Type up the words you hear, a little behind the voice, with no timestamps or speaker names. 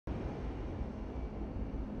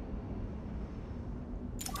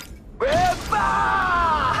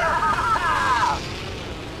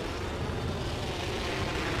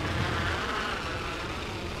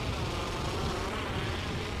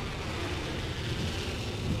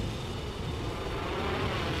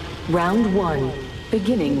Round 1.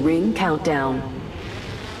 Beginning ring countdown.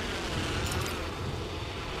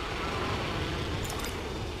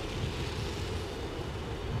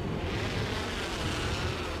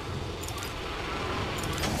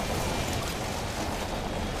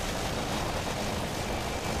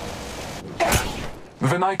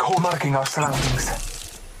 When I call, marking our surroundings.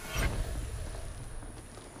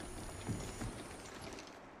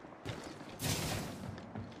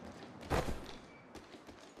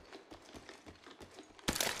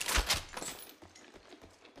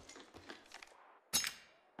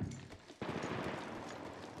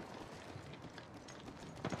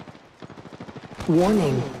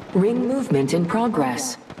 Warning. Ring movement in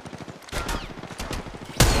progress.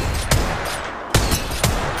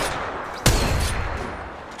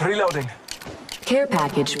 Reloading. Care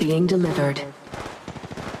package being delivered.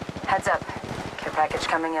 Heads up. Care package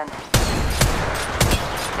coming in. They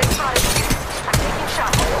spotted me. I'm taking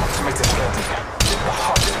shots. Ultimate is ready. The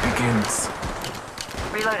hunt begins.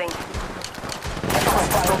 Reloading.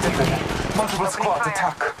 Not even. Multiple squads fire.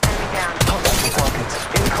 attack. Enemy down. Contact the target.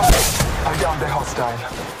 Incoming. I downed the hostile.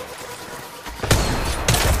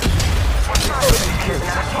 There's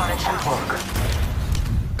another spotted shot. Work.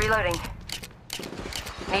 Reloading.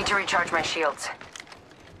 Need to recharge my shields.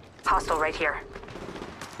 Hostile right here.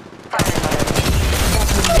 Fire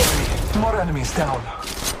another. More enemies down.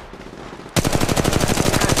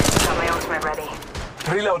 Got my ultimate ready.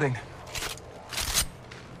 Reloading.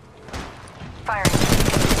 Firing.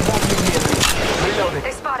 Reloading.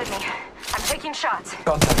 They spotted me. I'm taking shots.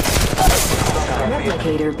 Contact.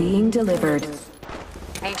 Replicator being delivered.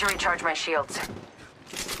 Need to recharge my shields.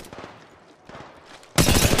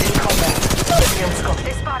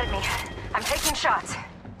 They spotted me. I'm taking shots.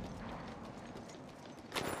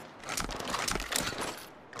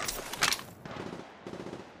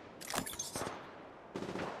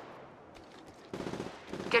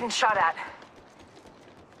 Getting shot at.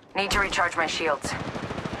 Need to recharge my shields.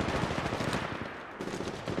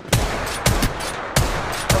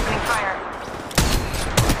 Opening fire.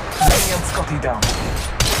 Lenny and Scotty down.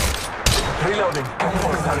 Reloading.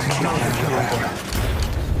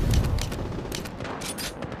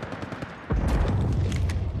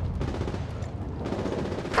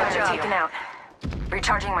 Fire taken out.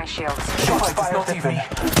 Recharging my shields. Shot is not even.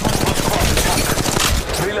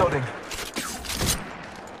 Reloading.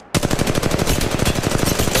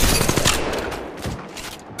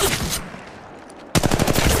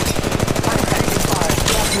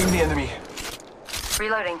 Blocking the enemy.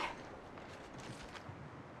 Reloading.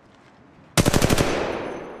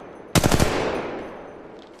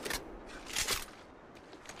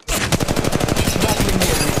 Blocking the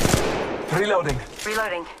enemy. Reloading.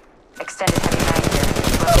 Reloading. Extended heavy mag here.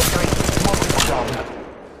 Level 3. Multiple down.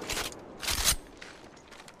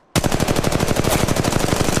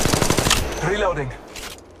 Reloading.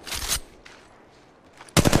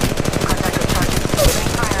 Contact with target. Opening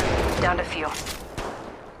fire. Down to few.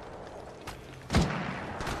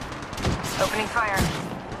 Opening fire.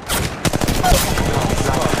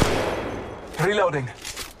 Reloading.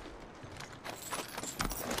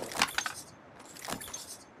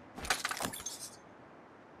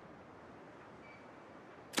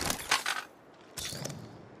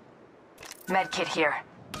 Medkit here.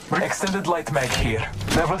 Extended light mag here.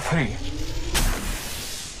 Level 3.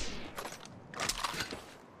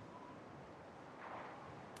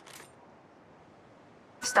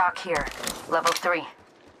 Stock here. Level 3.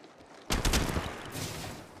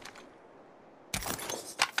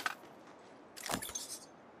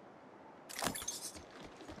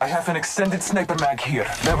 I have an extended sniper mag here.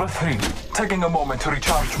 Level 3. Taking a moment to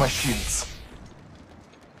recharge my shields.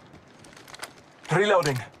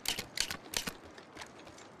 Reloading.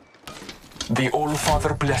 The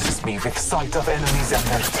All-Father blesses me with sight of enemies and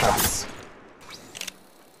their traps.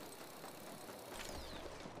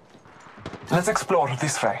 Let's explore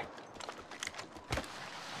this way.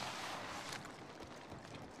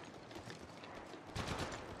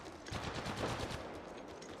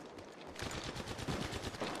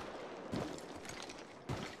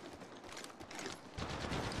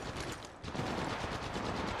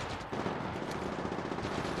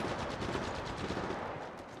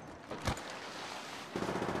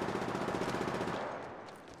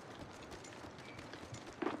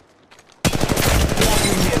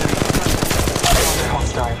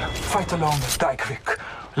 Fight alone, die quick.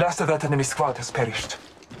 Last of that enemy squad has perished.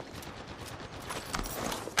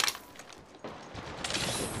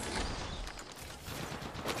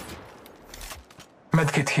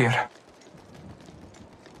 Medkit here.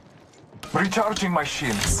 Recharging my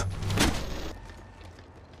shields.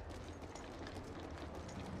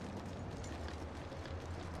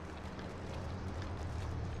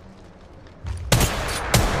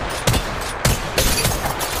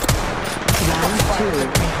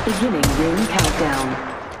 Beginning ring countdown.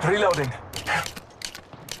 Reloading.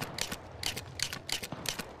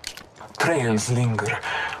 Trails linger.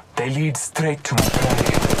 They lead straight to my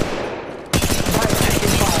prey.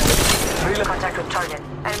 Contact with target.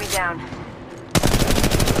 Enemy down.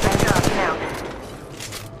 Enemy up now.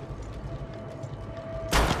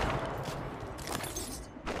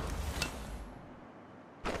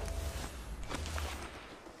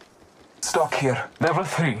 Stock here. Level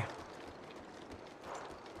 3.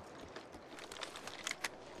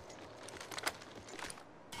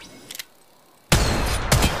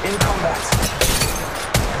 In combat.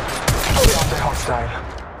 Beyond the hostile.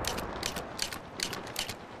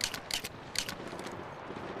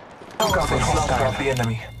 Look out the hostile of the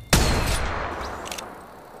enemy.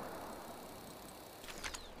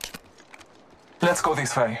 Let's go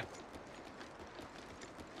this way.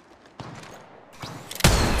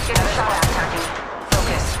 Get a shot at attacking.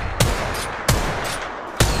 Focus.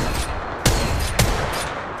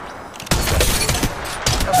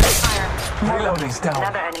 Okay, fire. Reloading's down.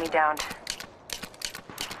 Another enemy downed.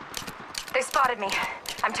 They spotted me.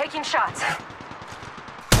 I'm taking shots.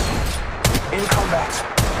 In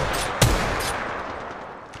combat.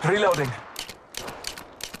 Reloading.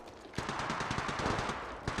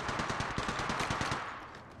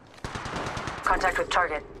 Contact with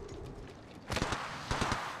target.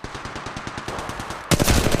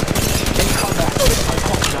 In combat. I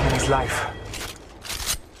took an enemy's life.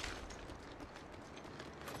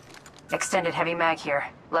 Extended heavy mag here.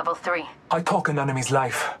 Level 3. I took an enemy's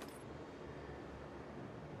life.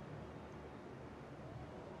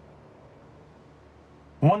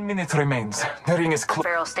 One minute remains. The ring is close.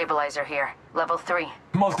 Barrel stabilizer here. Level 3.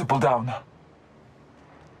 Multiple down.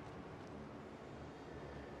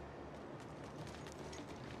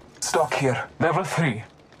 Stock here. Level 3.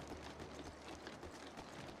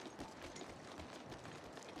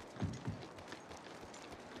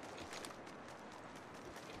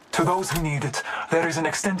 To those who need it, there is an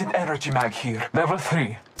extended energy mag here. Level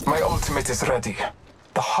 3. My ultimate is ready.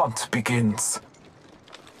 The hunt begins.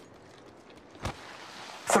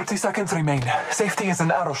 30 seconds remain. Safety is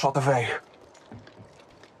an arrow shot away.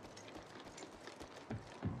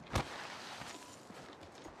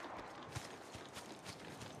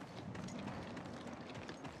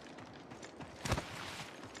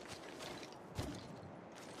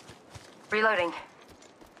 Reloading.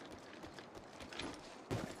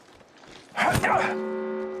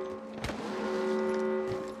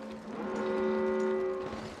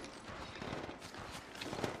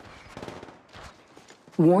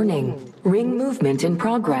 Warning. Ring movement in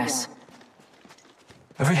progress.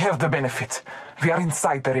 We have the benefit. We are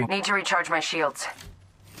inside the ring. Need to recharge my shields.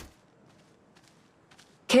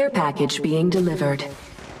 Care package being delivered.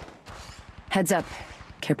 Heads up.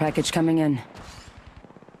 Care package coming in.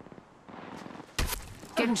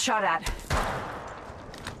 Getting shot at.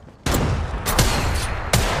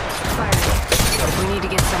 Fire. If we need to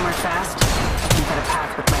get somewhere fast, I can cut a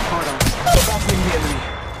path with my portals. Battling the enemy.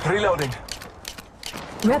 Reloading.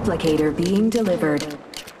 Replicator being delivered.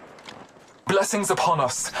 Blessings upon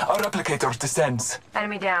us. Our replicator descends.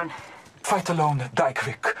 Enemy down. Fight alone, die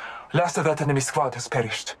quick. Last of that enemy squad has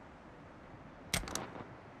perished.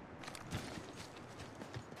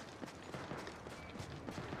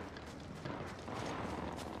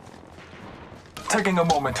 Taking a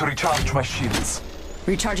moment to recharge my shields.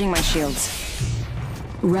 Recharging my shields.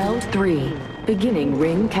 Round 3. Beginning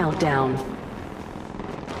ring countdown.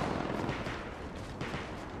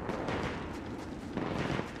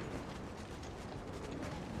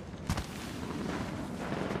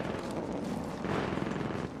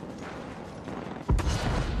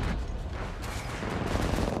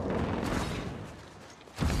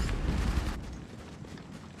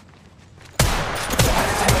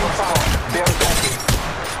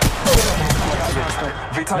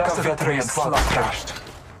 Last of that race squad crashed.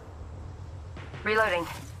 Reloading.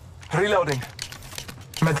 Reloading.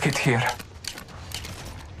 Medkit here.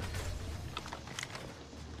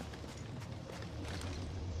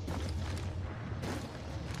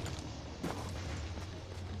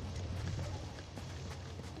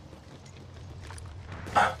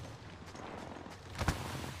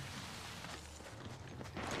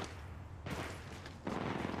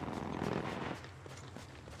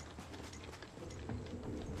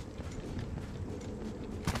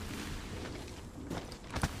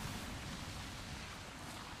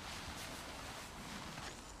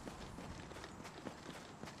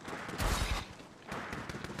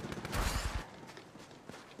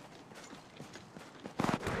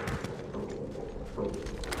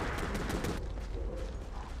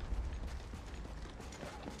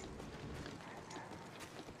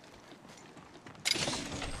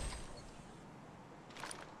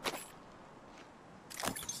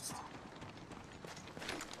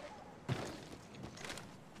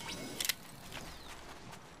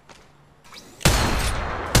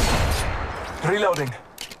 Reloading.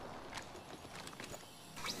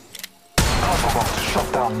 Alpha shut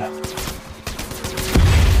down.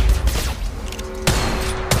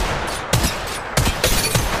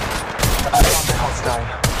 I found the hostile.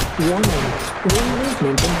 Warning. Ring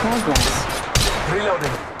movement in progress.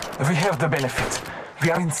 Reloading. We have the benefit. We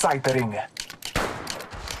are inside the ring.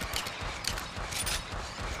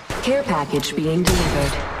 Care package being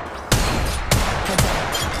delivered. Heads up.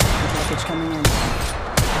 Package coming in.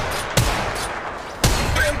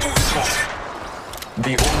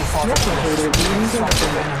 The All-Father Replicator being fight the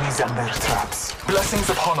delivered. enemies and their traps. Blessings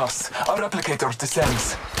upon us. Our replicator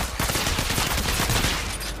descends.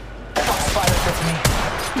 Shots fired at me.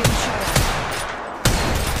 Getting shot at.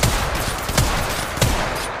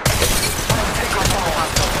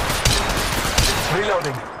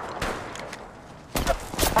 Reloading.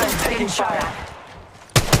 I'm taking fire.